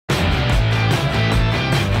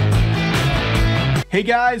Hey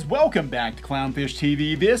guys, welcome back to Clownfish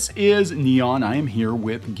TV. This is Kneon. I am here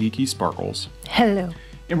with Geeky Sparkles. Hello.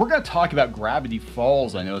 And we're going to talk about Gravity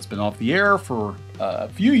Falls. I know it's been off the air for a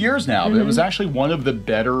few years now, but it was actually one of the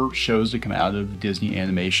better shows to come out of Disney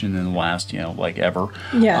animation in the last, like ever.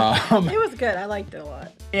 Yeah, it was good. I liked it a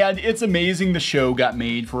lot. And it's amazing the show got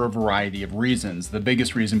made for a variety of reasons. The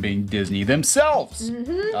biggest reason being Disney themselves.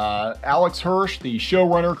 Alex Hirsch, the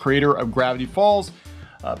showrunner, creator of Gravity Falls,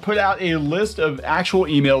 put out a list of actual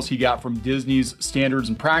emails he got from Disney's Standards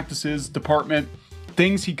and Practices department,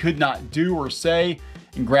 things he could not do or say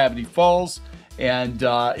in Gravity Falls. And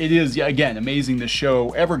it is, again, amazing the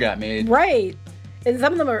show ever got made. Right. And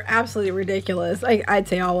some of them are absolutely ridiculous. I'd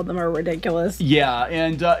say all of them are ridiculous. Yeah,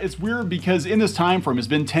 and it's weird because in this time frame, it's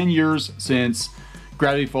been 10 years since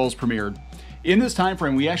Gravity Falls premiered. In this time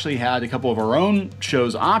frame, we actually had a couple of our own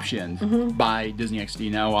shows optioned by Disney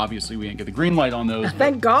XD. Now, obviously, we didn't get the green light on those.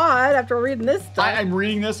 Thank God, after reading this stuff. I'm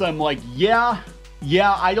reading this, I'm like, yeah,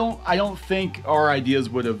 I don't think our ideas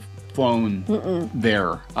would have flown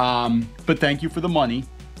there. But thank you for the money.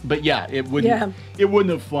 But yeah, it wouldn't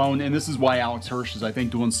have flown, and this is why Alex Hirsch is, I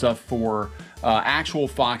think, doing stuff for actual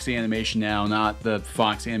Fox animation now, not the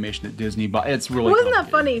Fox animation at Disney. But it's really wasn't that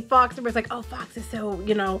funny? Fox was like, "Oh, Fox is so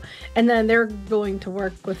and then they're willing to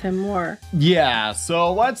work with him more." Yeah.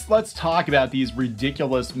 So let's talk about these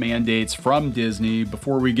ridiculous mandates from Disney.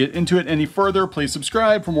 Before we get into it any further, please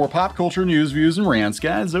subscribe for more pop culture news, views, and rants,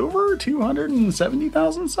 guys. Over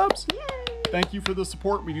 270,000 subs. Yay. Thank you for the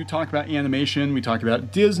support. We do talk about animation. We talk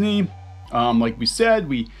about Disney. Like we said,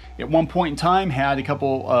 we at one point in time had a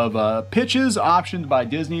couple of pitches optioned by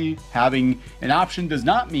Disney. Having an option does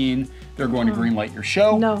not mean they're going to greenlight your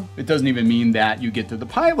show. No. It doesn't even mean that you get to the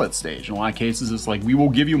pilot stage. In a lot of cases, it's like, we will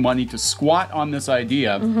give you money to squat on this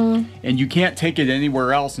idea, and you can't take it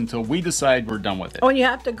anywhere else until we decide we're done with it. Oh, and you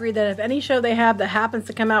have to agree that if any show they have that happens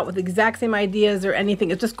to come out with the exact same ideas or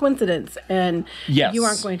anything, it's just coincidence, and you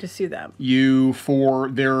aren't going to sue them. For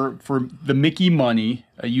the Mickey money,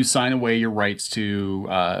 you sign away your rights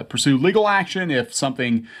to pursue legal action if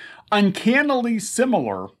something uncannily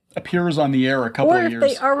similar appears on the air a couple of years. Or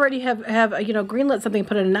if they already have greenlit something,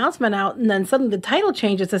 put an announcement out, and then suddenly the title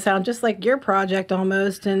changes to sound just like your project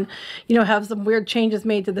almost, and have some weird changes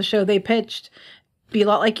made to the show they pitched, be a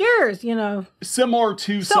lot like yours, Similar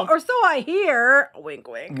to so I hear. Wink,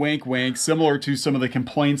 wink. Wink, wink. Similar to some of the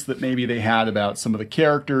complaints that maybe they had about some of the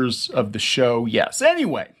characters of the show. Yes.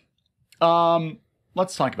 Anyway,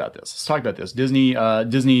 let's talk about this.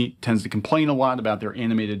 Disney tends to complain a lot about their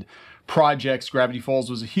animated projects. Gravity Falls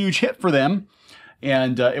was a huge hit for them,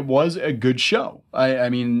 and it was a good show. I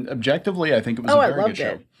mean, objectively, I think it was a very good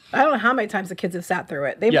show. I don't know how many times the kids have sat through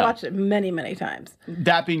it. They've watched it many, many times.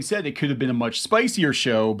 That being said, it could have been a much spicier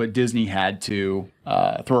show, but Disney had to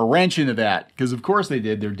throw a wrench into that, because of course they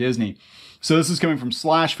did. They're Disney. So this is coming from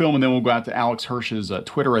Slash Film, and then we'll go out to Alex Hirsch's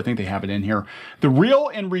Twitter. I think they have it in here. The real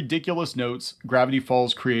and ridiculous notes Gravity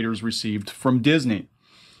Falls creators received from Disney.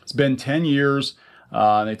 It's been 10 years.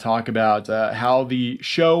 They talk about how the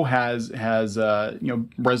show has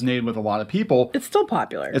resonated with a lot of people. It's still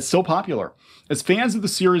popular. It's still popular. As fans of the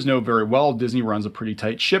series know very well, Disney runs a pretty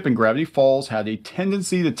tight ship, and Gravity Falls had a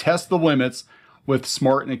tendency to test the limits with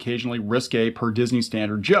smart and occasionally risque, per Disney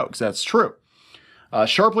standard, jokes. That's true.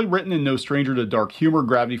 Sharply written and no stranger to dark humor,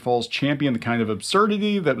 Gravity Falls championed the kind of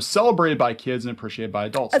absurdity that was celebrated by kids and appreciated by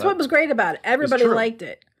adults. That's what was great about it. Everybody liked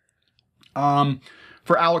it.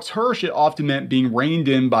 For Alex Hirsch, it often meant being reined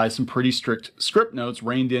in by some pretty strict script notes.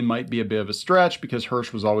 Reined in might be a bit of a stretch, because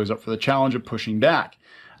Hirsch was always up for the challenge of pushing back.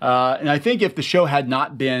 And I think if the show had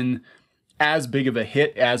not been as big of a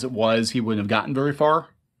hit as it was, he wouldn't have gotten very far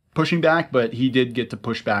pushing back, but he did get to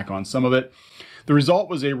push back on some of it. The result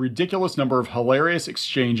was a ridiculous number of hilarious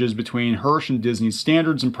exchanges between Hirsch and Disney's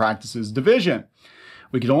Standards and Practices division.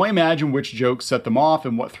 We can only imagine which jokes set them off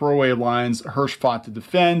and what throwaway lines Hirsch fought to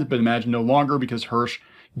defend, but imagine no longer, because Hirsch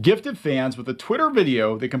gifted fans with a Twitter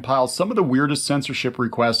video that compiles some of the weirdest censorship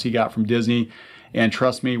requests he got from Disney. And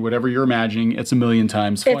trust me, whatever you're imagining, it's a million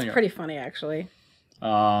times funnier. It's pretty funny, actually.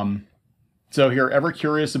 So here, ever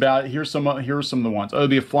curious about it? Here's some of the ones. Oh, it'll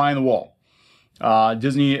be a fly in the wall.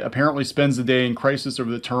 Disney apparently spends the day in crisis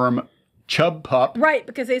over the term chub pup. Right,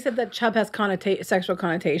 because they said that chub has sexual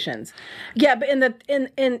connotations. Yeah, but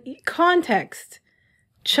in context,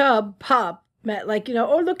 chub pup meant like,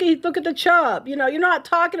 oh, look at the chub. You're not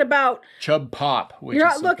talking about chub pop. You're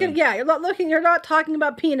not talking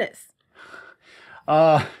about penis.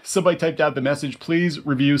 Somebody typed out the message, please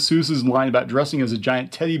review Seuss's line about dressing as a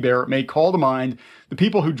giant teddy bear. It may call to mind the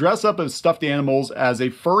people who dress up as stuffed animals as a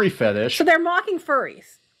furry fetish. So they're mocking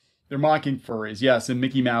furries. They're mocking furries, yes, and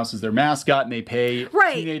Mickey Mouse is their mascot, and they pay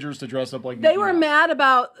teenagers to dress up like Mickey They were Mouse. mad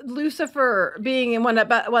about Lucifer being in one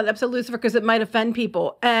episode of Lucifer because it might offend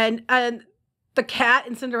people. And the cat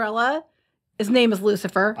in Cinderella, his name is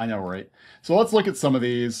Lucifer. I know, right? So let's look at some of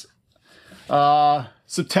these.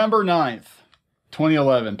 September 9th,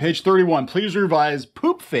 2011, page 31. Please revise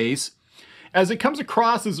poop face as it comes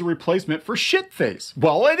across as a replacement for shit face.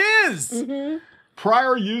 Well, it is! Mm-hmm.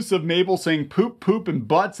 Prior use of Mabel saying poop, poop, and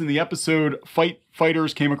butts in the episode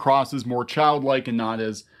Fighters came across as more childlike and not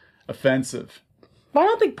as offensive. Well, I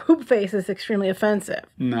don't think poop face is extremely offensive.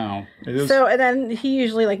 No, it is. So, and then he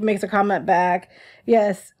usually like makes a comment back.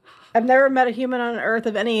 Yes, I've never met a human on Earth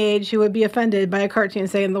of any age who would be offended by a cartoon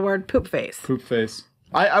saying the word poop face. Poop face.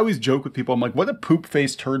 I always joke with people. I'm like, what a poop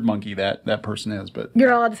face turd monkey that person is. But you're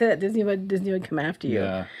not allowed to say that. Disney would come after you.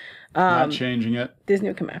 Yeah, not changing it. Disney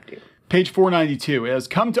would come after you. Page 492. It has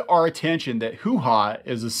come to our attention that hoo-ha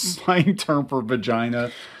is a slang term for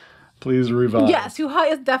vagina. Please revise. Yes, hoo-ha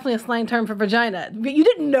is definitely a slang term for vagina. But you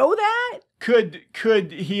didn't know that?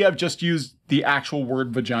 Could he have just used the actual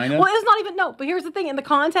word vagina? Well, it's not even, no. But here's the thing. In the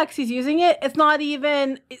context he's using it, it's not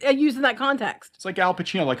even used in that context. It's like Al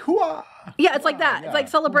Pacino, like, hoo-ha. Yeah, it's like that. Yeah, it's like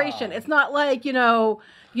celebration. It's not like,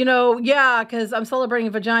 yeah, because I'm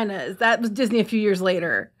celebrating vaginas. That was Disney a few years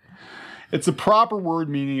later. It's a proper word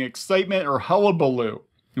meaning excitement or hullabaloo.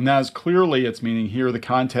 And that is clearly its meaning here. The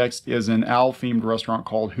context is an owl-themed restaurant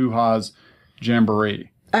called Hoo-Ha's Jamboree.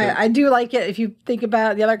 I do like it if you think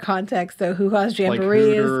about the other context, though. Hoo-Ha's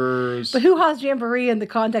Jamboree is... But Hoo-Ha's Jamboree in the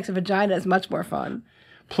context of vagina is much more fun.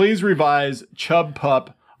 Please revise chub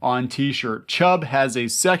pup on t-shirt. Chub has a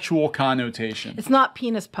sexual connotation. It's not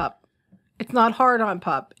penis pup. It's not hard-on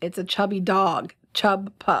pup. It's a chubby dog.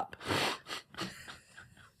 Chub pup.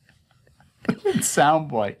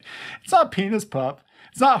 Soundbite. It's not penis pup.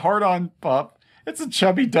 It's not hard on pup. It's a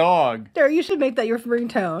chubby dog. There, you should make that your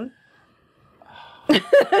ringtone.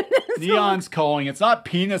 Neon's calling. It's not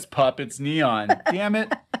penis pup. It's Neon. Damn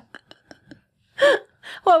it.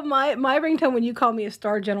 Well, my ringtone when you call me a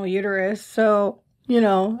star general uterus, so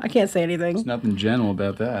I can't say anything. There's nothing general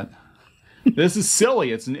about that. This is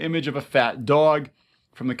silly. It's an image of a fat dog.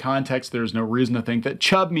 From the context, there's no reason to think that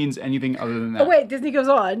chub means anything other than that. Oh, wait, Disney goes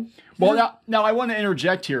on. Well, now I want to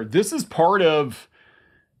interject here. This is part of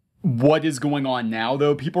what is going on now,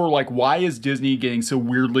 though. People are like, why is Disney getting so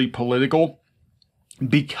weirdly political?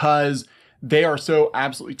 Because they are so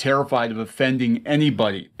absolutely terrified of offending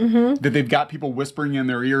anybody that they've got people whispering in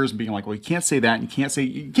their ears and being like, well, you can't say that. And you can't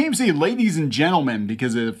even say ladies and gentlemen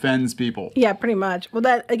because it offends people. Yeah, pretty much.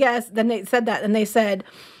 Well, I guess then they said that and they said,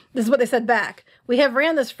 this is what they said back. We have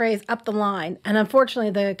ran this phrase up the line, and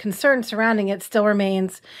unfortunately the concern surrounding it still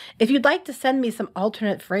remains. If you'd like to send me some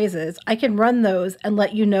alternate phrases, I can run those and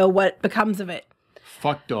let you know what becomes of it.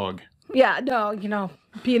 Fuck dog. Yeah, no,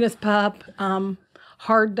 penis pup,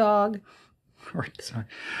 hard dog.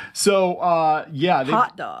 So, yeah.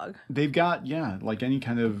 Hot dog. They've got, like any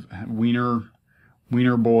kind of wiener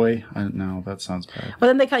boy. I don't know. That sounds bad.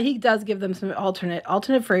 Well, then he does give them some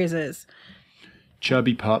alternate phrases.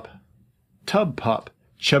 Chubby pup. Tub pup.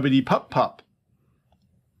 Chubbity pup pup.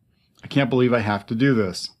 I can't believe I have to do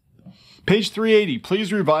this. Page 380.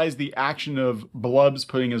 Please revise the action of Blubs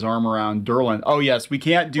putting his arm around Derlin. Oh, yes. We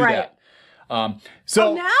can't do that.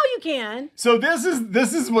 So now you can. So this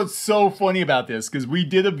is what's so funny about this, because we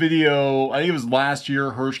did a video, I think it was last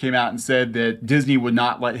year, Hirsch came out and said that Disney would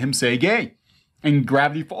not let him say gay in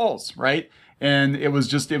Gravity Falls, right? And it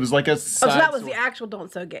was like a side so that was the actual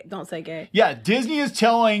don't say gay. Yeah, Disney is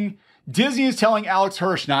telling Alex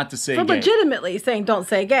Hirsch not to say gay. Legitimately saying don't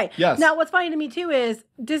say gay. Yes. Now what's funny to me too is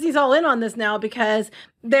Disney's all in on this now because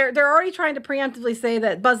they're already trying to preemptively say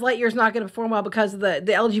that Buzz Lightyear's not going to perform well because of the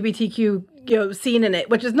LGBTQ scene in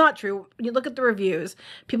it, which is not true. You look at the reviews,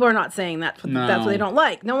 people are not saying that's what they don't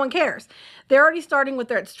like. No one cares. They're already starting with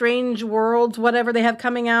their Strange Worlds, whatever they have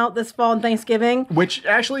coming out this fall and Thanksgiving. Which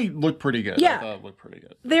actually looked pretty good. Yeah. I thought it looked pretty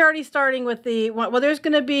good. They're already starting with there's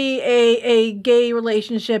going to be a gay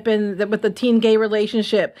relationship with the teen gay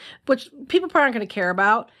relationship, which people probably aren't going to care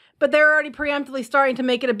about. But they're already preemptively starting to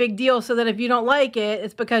make it a big deal so that if you don't like it,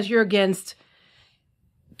 it's because you're against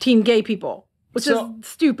teen gay people, which is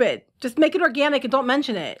stupid. Just make it organic and don't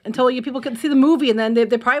mention it until people can see the movie, and then they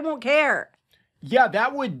probably won't care. Yeah,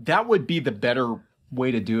 that would be the better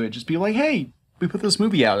way to do it. Just be like, hey, we put this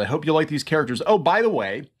movie out. I hope you like these characters. Oh, by the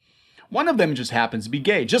way, one of them just happens to be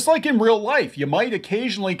gay. Just like in real life, you might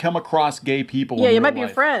occasionally come across gay people. Yeah, you might be your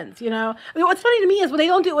friends, I mean, what's funny to me is when they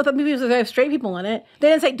don't do it with the movies that they have straight people in it, they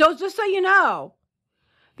didn't say, just so you know,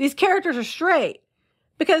 these characters are straight.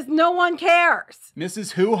 Because no one cares.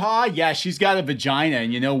 Mrs. Hoo-Ha, yeah, she's got a vagina.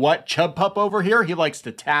 And you know what? Chub Pup over here, he likes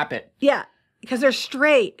to tap it. Yeah, because they're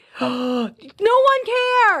straight. No one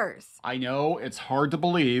cares. I know, it's hard to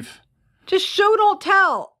believe. Just show, don't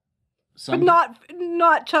tell. But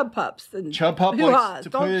not Chub Pups. And Chub Pup likes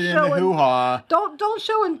to put it in the hoo-ha. Don't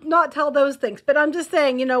show and not tell those things. But I'm just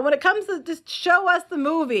saying, you know, when it comes to just show us the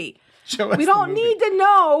movie. We don't need to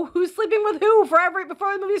know who's sleeping with who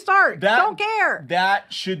before the movie starts. Don't care.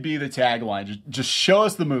 That should be the tagline. Just show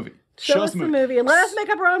us the movie. Show us the movie and let us make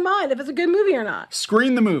up our own mind if it's a good movie or not.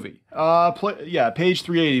 Screen the movie. Page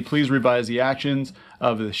 380. Please revise the actions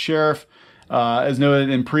of the sheriff. As noted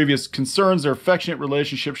in previous concerns, their affectionate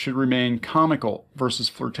relationship should remain comical versus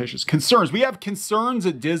flirtatious. Concerns. We have concerns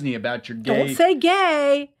at Disney about your gay. Don't say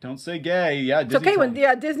gay. Don't say gay. Yeah, it's okay when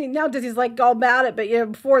Disney now Disney's like all about it, but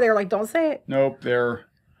before they were like, don't say it. Nope, they're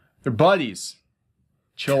buddies.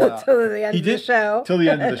 Chill out. Till the end of the show. Till the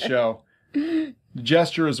end of the show. The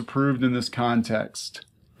gesture is approved in this context.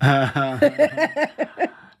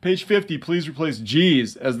 Page 50, please replace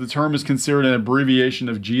G's as the term is considered an abbreviation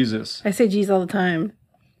of Jesus. I say G's all the time.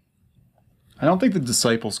 I don't think the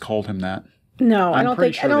disciples called him that. No, I don't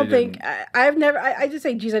think. I just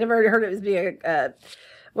say G's. I never heard it as being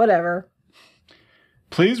whatever.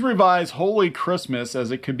 Please revise Holy Christmas as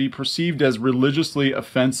it could be perceived as religiously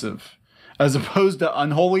offensive, as opposed to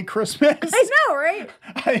unholy Christmas. I know, right?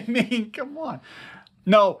 I mean, come on.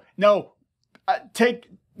 No.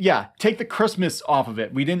 Take the Christmas off of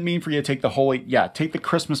it. We didn't mean for you to take the holy. Yeah, take the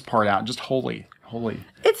Christmas part out. Just holy.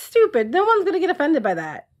 It's stupid. No one's going to get offended by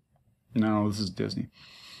that. No, this is Disney.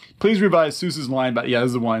 Please revise Seuss's line about, this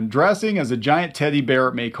is the one. Dressing as a giant teddy bear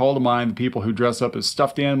may call to mind the people who dress up as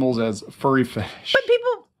stuffed animals as furry fish. But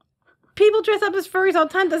people dress up as furries all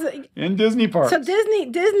the time. Doesn't in Disney parks. So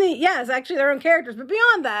Disney, yes, actually their own characters. But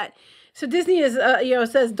beyond that, so Disney is,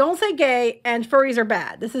 says don't say gay and furries are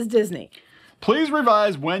bad. This is Disney. Please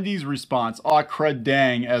revise Wendy's response, aw crud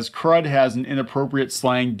dang, as crud has an inappropriate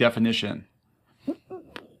slang definition.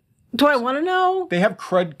 Do I want to know? They have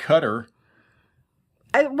crud cutter.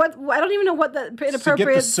 I don't even know what the inappropriate... To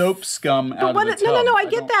get the soap scum out of the tub. No, I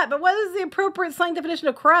get that. But what is the appropriate slang definition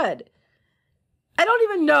of crud? I don't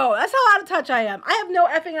even know. That's how out of touch I am. I have no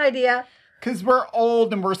effing idea. Because we're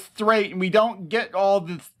old and we're straight and we don't get all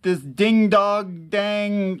this ding-dog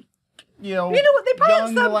dang... You know what? They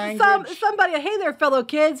probably have somebody. Hey there, fellow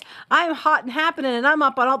kids. I'm hot and happening, and I'm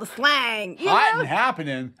up on all the slang. Hot and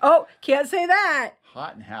happening. Oh, can't say that.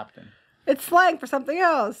 Hot and happening. It's slang for something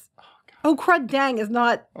else. Oh, crud dang is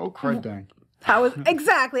not. Oh, crud dang.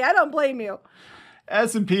 Exactly. I don't blame you.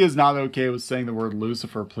 S&P is not okay with saying the word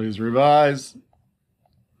Lucifer. Please revise.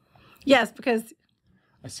 Yes, because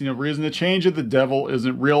I see no reason to change it. The devil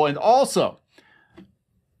isn't real, and also.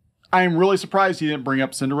 I am really surprised he didn't bring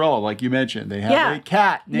up Cinderella, like you mentioned. They have a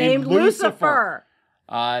cat named Lucifer.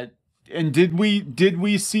 And did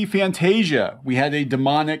we see Fantasia? We had a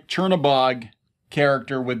demonic Chernabog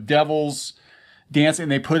character with devils dancing.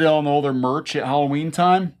 And they put it on all their merch at Halloween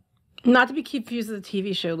time. Not to be confused with the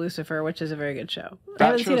TV show Lucifer, which is a very good show. I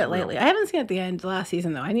haven't seen it lately. I haven't seen it at the end last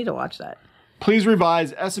season, though. I need to watch that. Please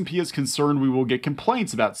revise. S&P is concerned we will get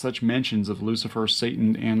complaints about such mentions of Lucifer,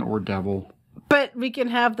 Satan, and or devil. But we can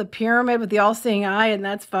have the pyramid with the all-seeing eye, and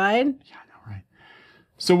that's fine? Yeah, I know, right?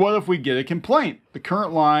 So what if we get a complaint? The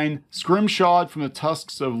current line, scrimshawed from the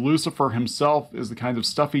tusks of Lucifer himself, is the kind of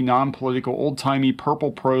stuffy, non-political, old-timey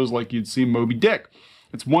purple prose like you'd see Moby Dick.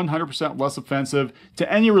 It's 100% less offensive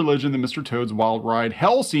to any religion than Mr. Toad's Wild Ride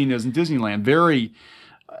hell scene is in Disneyland. Very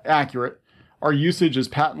accurate. Our usage is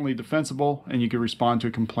patently defensible, and you can respond to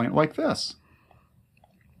a complaint like this.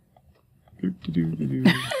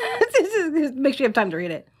 Make sure you have time to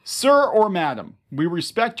read it. Sir or madam, we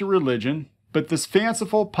respect your religion, but this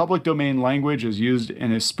fanciful public domain language is used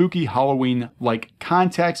in a spooky Halloween-like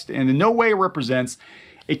context and in no way represents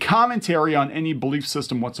a commentary on any belief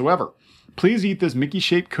system whatsoever. Please eat this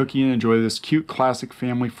Mickey-shaped cookie and enjoy this cute, classic,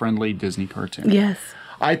 family-friendly Disney cartoon. Yes.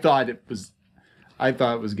 I thought it was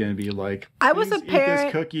going to be like, I was a parent. Eat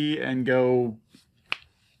this cookie and go.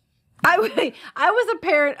 I was a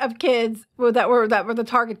parent of kids that were the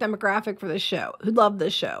target demographic for this show, who loved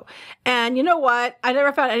this show. And you know what? I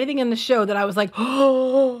never found anything in the show that I was like,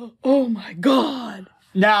 oh my God.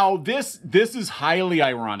 Now, this is highly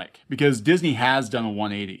ironic because Disney has done a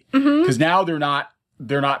 180. Because now they're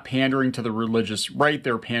not pandering to the religious right,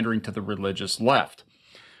 they're pandering to the religious left.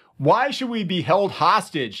 Why should we be held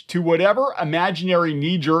hostage to whatever imaginary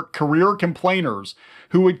knee-jerk career complainers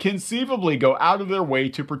who would conceivably go out of their way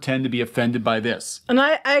to pretend to be offended by this? And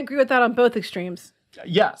I agree with that on both extremes.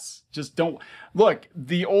 Yes. Just don't look.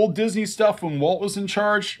 The old Disney stuff when Walt was in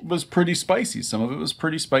charge was pretty spicy. Some of it was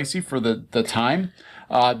pretty spicy for the time.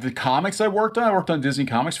 The comics I worked on Disney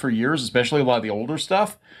comics for years, especially a lot of the older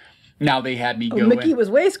stuff. Now they had me go. Mickey was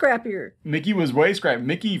way scrappier. Mickey was way scrappier.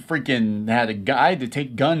 Mickey freaking had a guy. I had to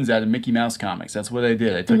take guns out of Mickey Mouse comics. That's what I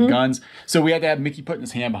did. I took guns. So we had to have Mickey putting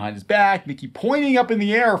his hand behind his back. Mickey pointing up in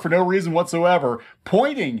the air for no reason whatsoever,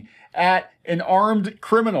 pointing at an armed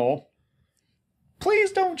criminal.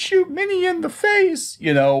 Please don't shoot Minnie in the face.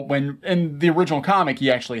 You know, when in the original comic,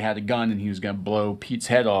 he actually had a gun and he was going to blow Pete's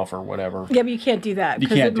head off or whatever. Yeah, but you can't do that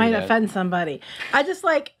because it might offend somebody. I just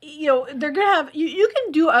like, you know, they're going to have, you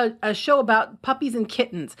can do a show about puppies and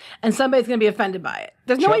kittens and somebody's going to be offended by it.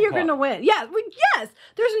 There's no way you're going to win. Yeah, yes,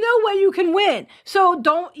 there's no way you can win. So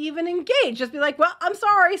don't even engage. Just be like, well, I'm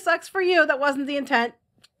sorry, sucks for you. That wasn't the intent.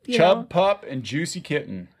 Chub Pup and Juicy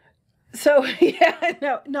Kitten. So,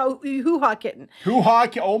 yeah, no, Hoo-Ha Kitten. Hoo-Ha,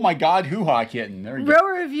 oh my God, Hoo-Ha Kitten. There you go.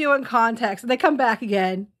 Real review and context. They come back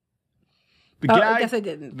again. I guess I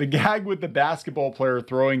didn't. The gag with the basketball player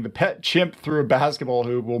throwing the pet chimp through a basketball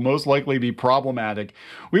hoop will most likely be problematic.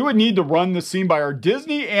 We would need to run the scene by our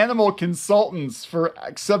Disney animal consultants for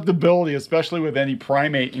acceptability, especially with any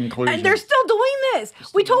primate inclusion. And they're still doing this.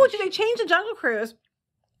 We told you they changed the Jungle Cruise.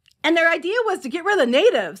 And their idea was to get rid of the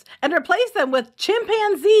natives and replace them with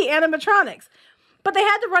chimpanzee animatronics. But they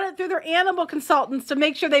had to run it through their animal consultants to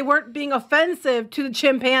make sure they weren't being offensive to the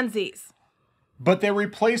chimpanzees. But they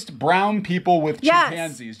replaced brown people with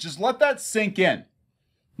chimpanzees. Just let that sink in.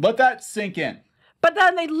 Let that sink in. But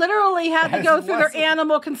then they literally had to go through their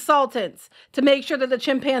animal consultants to make sure that the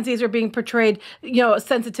chimpanzees are being portrayed, you know,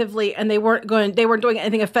 sensitively, and they weren't doing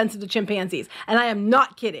anything offensive to chimpanzees. And I am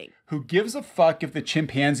not kidding. Who gives a fuck if the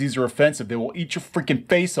chimpanzees are offensive? They will eat your freaking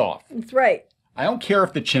face off. That's right. I don't care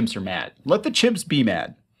if the chimps are mad. Let the chimps be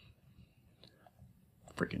mad.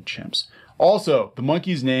 Freaking chimps. Also, the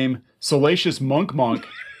monkey's name, Salacious Monk,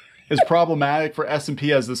 is problematic for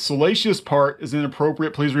S&P as the salacious part is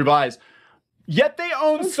inappropriate. Please revise. Yet they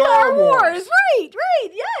own Star Wars. Right,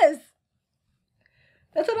 yes.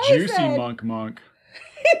 That's what I said. Juicy Monk.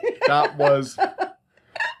 That was...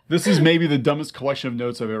 This is maybe the dumbest collection of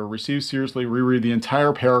notes I've ever received. Seriously, reread the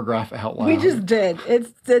entire paragraph out loud. We just did.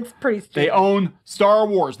 It's pretty stupid. They own Star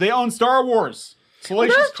Wars. Salacious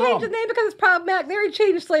Let's change the name because it's problematic. They already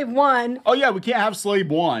changed Slave 1. Oh, yeah, we can't have Slave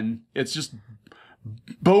 1. It's just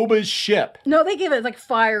Boba's ship. No, they give it like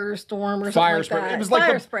Firestorm or something like that. It was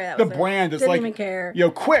like the brand. It's Didn't like, even care. You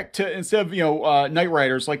know, quick to, instead of, you know, Knight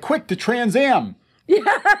Riders, like quick to Trans Am. Yeah,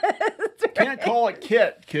 that's right. Can't call it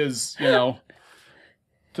Kit because, you know,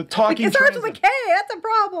 to talking it starts with a K. That's a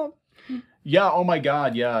problem. Yeah, oh my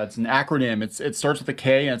God, yeah, it's an acronym. It starts with a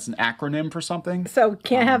K and it's an acronym for something. So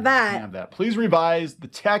can't have that. Can't have that. Please revise the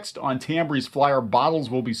text on Tambry's flyer. Bottles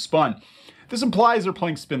will be spun. This implies they're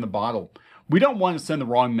playing spin the bottle. We don't want to send the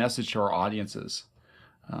wrong message to our audiences.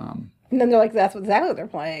 And then they're like, that's exactly what they're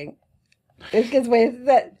playing. This gives way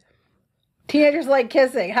that teenagers like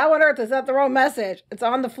kissing. How on earth is that the wrong message? It's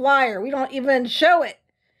on the flyer. We don't even show it.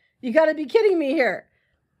 You got to be kidding me here.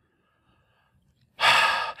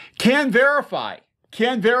 Can verify.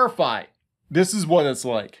 This is what it's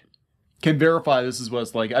like. Can verify this is what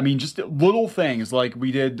it's like. I mean, just little things like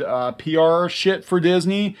we did PR shit for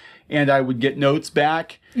Disney and I would get notes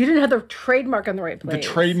back. You didn't have the trademark on the right place. The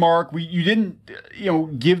trademark, you didn't, you know,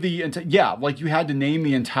 give the, like you had to name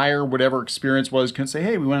the entire whatever experience was. Couldn't say,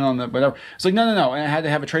 hey, we went on the whatever. It's like, no. And I had to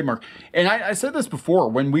have a trademark. And I said this before,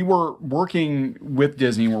 when we were working with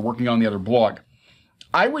Disney and we're working on the other blog,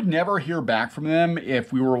 I would never hear back from them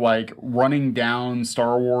if we were like running down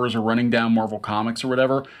Star Wars or running down Marvel Comics or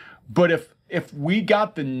whatever. But if we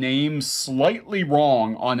got the name slightly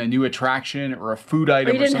wrong on a new attraction or a food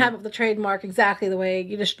item, or you didn't have the trademark exactly the way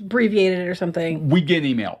you just abbreviated it or something, we'd get an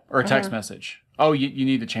email or a text message. Oh, you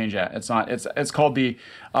need to change that. It's not. It's called the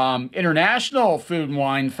International Food and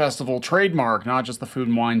Wine Festival trademark, not just the Food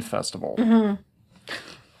and Wine Festival. Mm-hmm.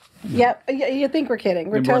 Yep, you think we're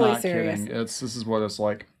kidding. We're totally serious. Kidding. This is what it's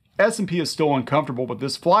like. S&P is still uncomfortable with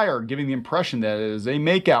this flyer, giving the impression that it is a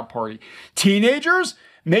makeout party. Teenagers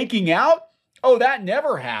making out? Oh, that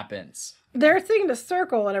never happens. They're singing the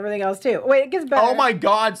circle and everything else too. Wait, it gets better. Oh my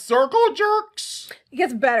God, circle jerks! It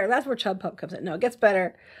gets better. That's where Chub Pup comes in. No, it gets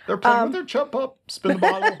better. They're playing with their Chub Pup. Spin the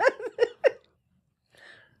bottle.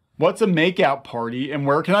 What's a makeout party and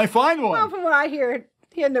where can I find one? Well, from what I hear,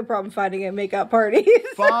 he had no problem finding a makeout party.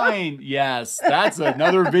 Fine. Yes, that's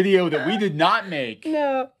another video that we did not make.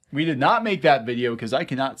 No. We did not make that video because I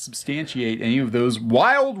cannot substantiate any of those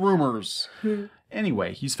wild rumors.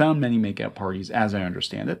 Anyway, he's found many makeout parties, as I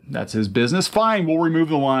understand it. That's his business. Fine, we'll remove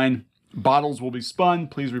the line. Bottles will be spun.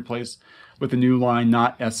 Please replace with a new line,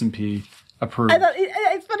 not S&P approved. I thought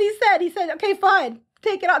it's what he said. He said, okay, fine.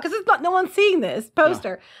 Take it off. Because it's not, no one's seeing this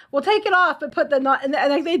poster. Yeah. We'll take it off, but put the not, and I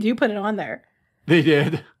think they do put it on there. They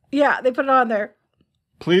did. Yeah, they put it on there.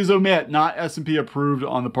 Please omit, not S&P approved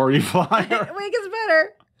on the party flyer. Wait, it gets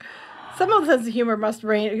better. Some of the sense of humor must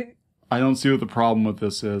reign. I don't see what the problem with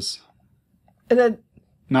this is. And then,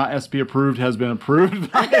 not SP approved has been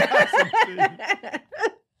approved by S&P.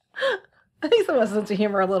 I think some of the sense of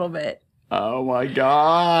humor a little bit. Oh my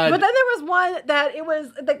God. But then there was one that it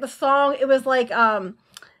was like the song, it was like,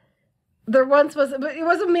 there once was, it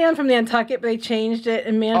was a Man from Nantucket, but they changed it,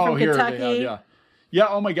 and Man from Kentucky. Yeah,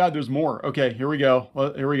 oh my God, there's more. Okay, here we go.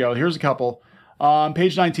 Here's a couple.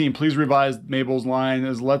 Page 19, please revise Mabel's line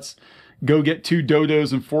as let's go get 2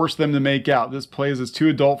 dodos and force them to make out. This plays as too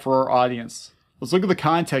adult for our audience. Let's look at the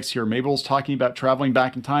context here. Mabel's talking about traveling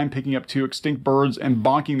back in time, picking up 2 extinct birds and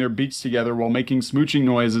bonking their beaks together while making smooching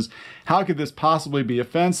noises. How could this possibly be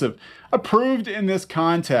offensive? Approved in this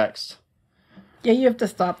context. Yeah, you have to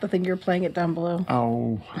stop the thing. You're playing it down below.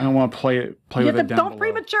 Oh, I don't want to play with it down below. Don't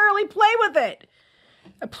prematurely play with it.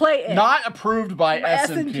 Play it. Not approved by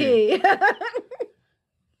S&P.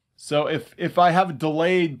 So if I have a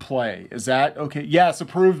delayed play, is that okay? Yes,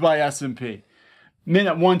 approved by S&P.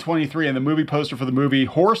 Minute 123 in the movie poster for the movie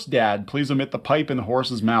Horse Dad, please omit the pipe in the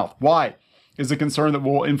horse's mouth. Why? Is it concern that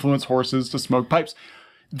will influence horses to smoke pipes?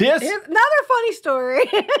 This... Another funny story.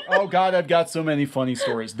 Oh God, I've got so many funny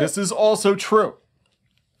stories. This is also true.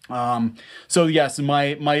 So yes, in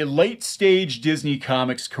my late stage Disney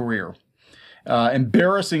Comics career,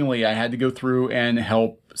 embarrassingly, I had to go through and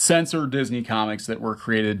help censor Disney comics that were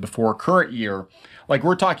created before current year. Like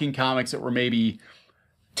we're talking comics that were maybe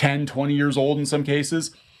 10, 20 years old in some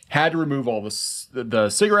cases. Had to remove all the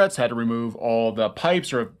cigarettes, had to remove all the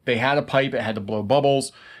pipes, or if they had a pipe, it had to blow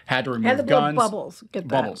bubbles, had to remove guns. Bubbles. Get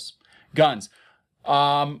that. Bubbles. Guns.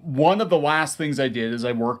 One of the last things I did is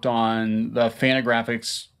I worked on the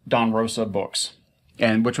Fantagraphics Don Rosa books.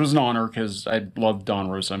 And which was an honor because I love Don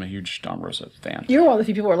Rosa. I'm a huge Don Rosa fan. You're one of the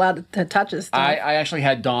few people who are allowed to touch this stuff. I actually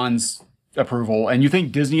had Don's approval. And you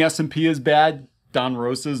think Disney S&P is bad? Don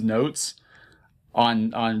Rosa's notes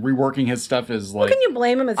on reworking his stuff is like... How can you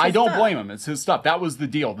blame him? It's his I don't stuff. blame him. It's his stuff. That was the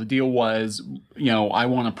deal. The deal was, I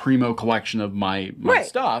want a primo collection of my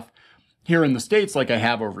stuff here in the States like I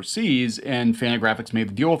have overseas. And Fantagraphics made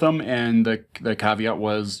the deal with them. And the caveat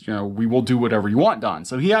was, we will do whatever you want, Don.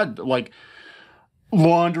 So he had like...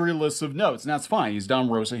 laundry lists of notes, and that's fine. He's Don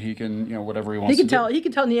Rosa. He can, whatever he wants to do. He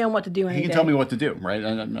can tell Kneon what to do. He can tell me what to do, right?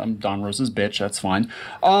 And I'm Don Rosa's bitch. That's fine.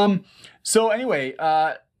 So anyway,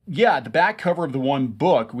 the back cover of the one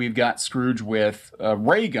book, we've got Scrooge with a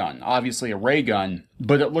ray gun, obviously a ray gun,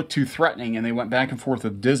 but it looked too threatening, and they went back and forth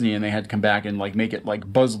with Disney, and they had to come back and like make it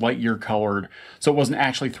like Buzz Lightyear colored, so it wasn't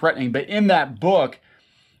actually threatening. But in that book,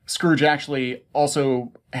 Scrooge actually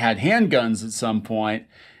also had handguns at some point.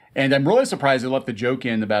 And I'm really surprised they left the joke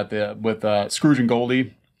in about with Scrooge and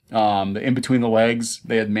Goldie, the in between the legs.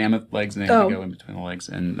 They had mammoth legs and they had to go in between the legs,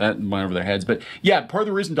 and that went over their heads. But yeah, part of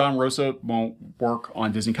the reason Don Rosa won't work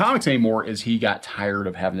on Disney Comics anymore is he got tired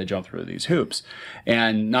of having to jump through these hoops.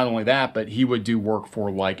 And not only that, but he would do work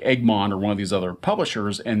for like Egmont or one of these other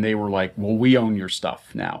publishers, and they were like, well, we own your stuff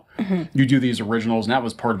now. Mm-hmm. You do these originals, and that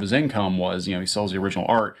was part of his income was, he sells the original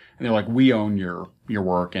art, and they're like, we own your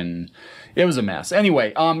work, and it was a mess.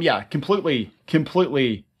 Anyway,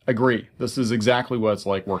 completely agree. This is exactly what it's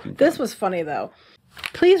like working. This was funny though.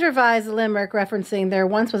 Please revise the limerick referencing there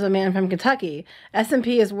once was a man from Kentucky.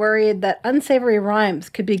 S&P is worried that unsavory rhymes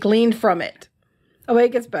could be gleaned from it. Oh, wait,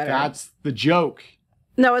 it gets better. That's the joke.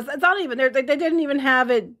 No, it's not even. They didn't even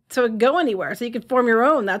have it so it go anywhere, so you could form your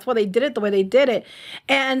own. That's why they did it the way they did it.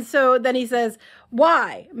 And so then he says,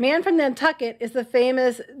 why? Man from Nantucket is the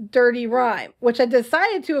famous dirty rhyme, which I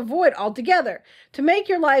decided to avoid altogether. To make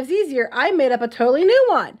your lives easier, I made up a totally new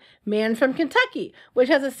one. Man from Kentucky, which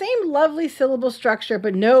has the same lovely syllable structure,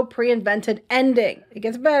 but no pre-invented ending. It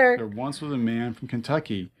gets better. There once was a man from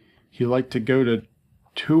Kentucky. He liked to go to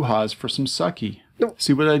Tuha's for some sucky.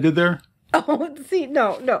 See what I did there? Oh, see,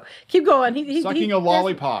 no. Keep going. Sucking a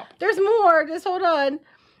lollipop. There's more. Just hold on.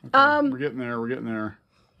 Okay, we're getting there.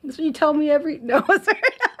 That's what you tell me no, sorry.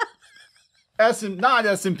 Not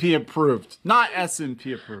S&P approved. Not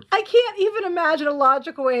S&P approved. I can't even imagine a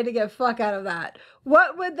logical way to get fuck out of that.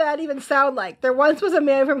 What would that even sound like? There once was a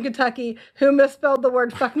man from Kentucky who misspelled the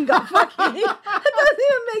word fucking got fucky. That doesn't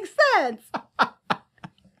even make sense.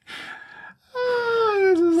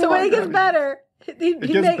 So when it gets better, It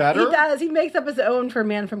gets better? He does. He makes up his own for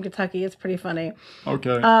Man from Kentucky. It's pretty funny.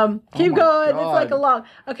 Okay. Keep going. God. It's like a long...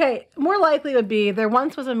 Okay, more likely would be there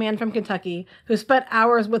once was a man from Kentucky who spent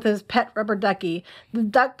hours with his pet rubber ducky. The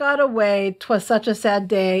duck got away. 'Twas such a sad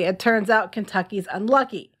day. It turns out Kentucky's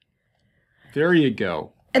unlucky. There you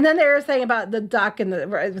go. And then they were saying about the duck and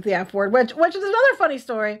the F word, which is another funny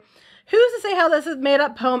story. Who's to say how this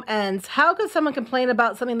made-up poem ends? How could someone complain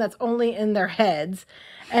about something that's only in their heads?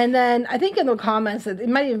 And then I think in the comments, it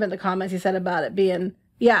might even been the comments he said about it being,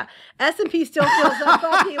 yeah, S&P still feels that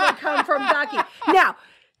Bucky would come from Ducky. Now,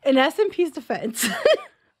 in S&P's defense...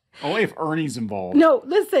 Only if Ernie's involved. No,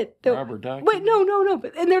 listen. No, Rubber ducky. wait, no.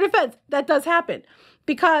 But in their defense, that does happen.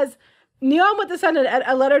 Because Kneon went to send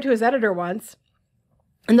a letter to his editor once,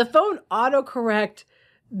 and the phone autocorrect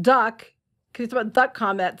duck, because it's about duck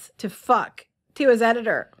comments, to fuck to his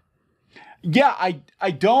editor. Yeah,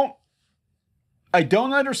 I don't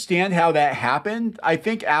understand how that happened. I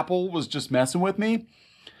think Apple was just messing with me.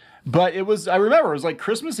 But I remember it was like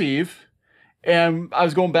Christmas Eve, and I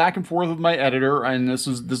was going back and forth with my editor, and this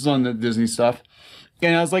is on the Disney stuff.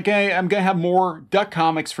 And I was like, hey, I'm gonna have more duck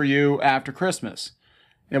comics for you after Christmas.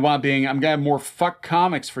 And one being, I'm gonna have more fuck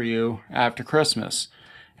comics for you after Christmas.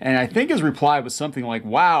 And I think his reply was something like,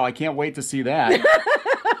 wow, I can't wait to see that.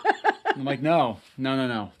 I'm like, no.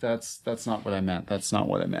 That's not what I meant. That's not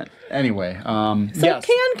what I meant. Anyway, yes.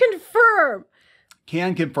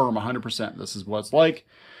 Can confirm 100%. This is what it's like.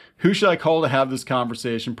 Who should I call to have this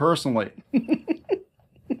conversation personally?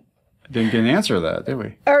 Didn't get an answer to that, did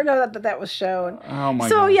we? Or no, that was shown. Oh my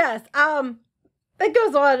God. So yes, it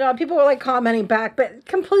goes on and on. People were like commenting back, but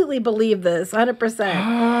completely believe this 100%.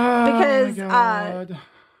 Because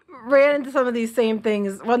ran into some of these same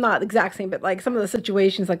things. Well, not exact same, but like some of the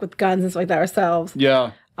situations like with guns and stuff like that ourselves.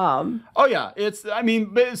 Yeah. Oh yeah. But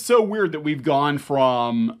it's so weird that we've gone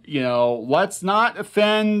from, let's not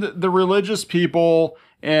offend the religious people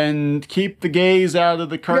and keep the gays out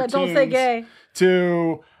of the cartoons. Yeah, don't say gay.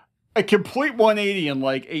 To a complete 180 in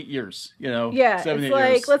like 8 years, Yeah, 7, it's 8 like,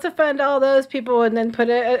 years. let's offend all those people and then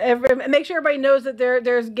make sure everybody knows that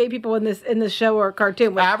there's gay people in this show or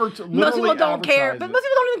cartoon. Most people don't care, but most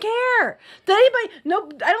people don't even care. Did anybody? No,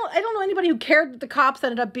 I don't know anybody who cared that the cops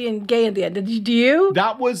ended up being gay in the end. Do you?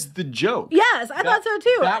 That was the joke. Yes, I thought so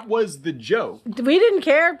too. That was the joke. We didn't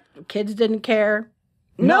care. Kids didn't care.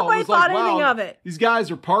 Nobody thought anything of it. These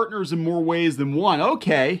guys are partners in more ways than one.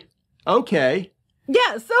 Okay.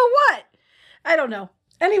 Yeah, so what? I don't know.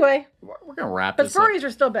 Anyway, we're gonna wrap this up. But furries up.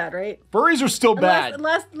 are still bad, right? Furries are still bad.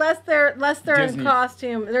 Unless they're in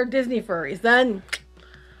costume. They're Disney furries. Then,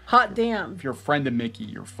 hot damn. If you're a friend of Mickey,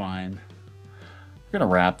 you're fine. We're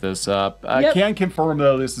gonna wrap this up. Yep. I can confirm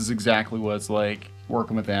though, this is exactly what it's like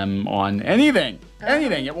working with them on anything.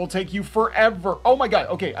 Anything. It will take you forever. Oh my God.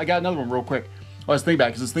 Okay, I got another one real quick. Let's think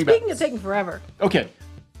back because Speaking of taking forever. Okay.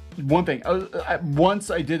 One thing. Once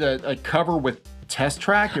I did a cover with Test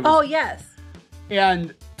Track. Yes.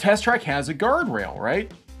 And Test Track has a guardrail,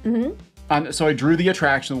 right? Mm-hmm. So I drew the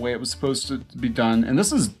attraction the way it was supposed to be done. And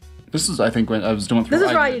this is I think when I was doing This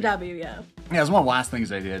is for IDW, yeah. Yeah, it was one of the last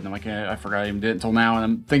things I did. And I'm like, I forgot I even did it until now. And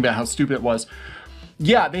I'm thinking about how stupid it was.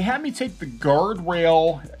 Yeah, they had me take the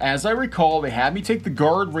guardrail. As I recall, they had me take the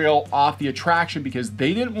guardrail off the attraction because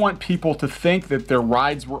they didn't want people to think that their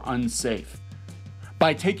rides were unsafe.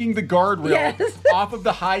 By taking the guardrail off of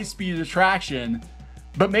the high-speed attraction,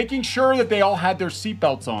 but making sure that they all had their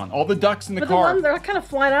seatbelts on. All the ducks in the car. They're kind of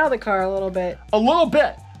flying out of the car a little bit. A little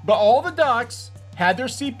bit. But all the ducks had their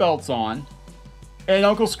seatbelts on. And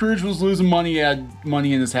Uncle Scrooge was losing money. He had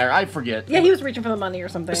money in his hair. I forget. Yeah, he was reaching for the money or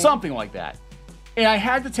something. Something like that. And I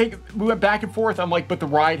had to we went back and forth. I'm like, but the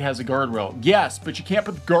ride has a guardrail. Yes, but you can't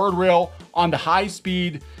put the guardrail on the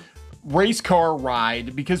high-speed race car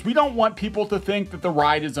ride because we don't want people to think that the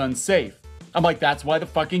ride is unsafe. I'm like, that's why the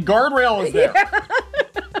fucking guardrail is there. Yeah.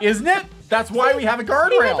 Isn't it? That's why we have a guardrail.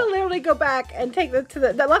 He had to literally go back and take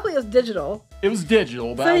luckily it was digital. It was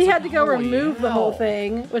digital. But so he had to go remove the whole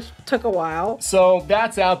thing, which took a while. So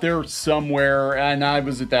that's out there somewhere. And I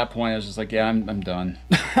was at that point, I was just like, yeah, I'm done.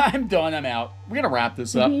 I'm done. I'm out. We're going to wrap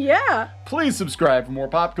this up. Yeah. Please subscribe for more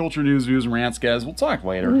pop culture news, views, and rants, guys. We'll talk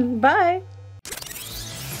later. Bye.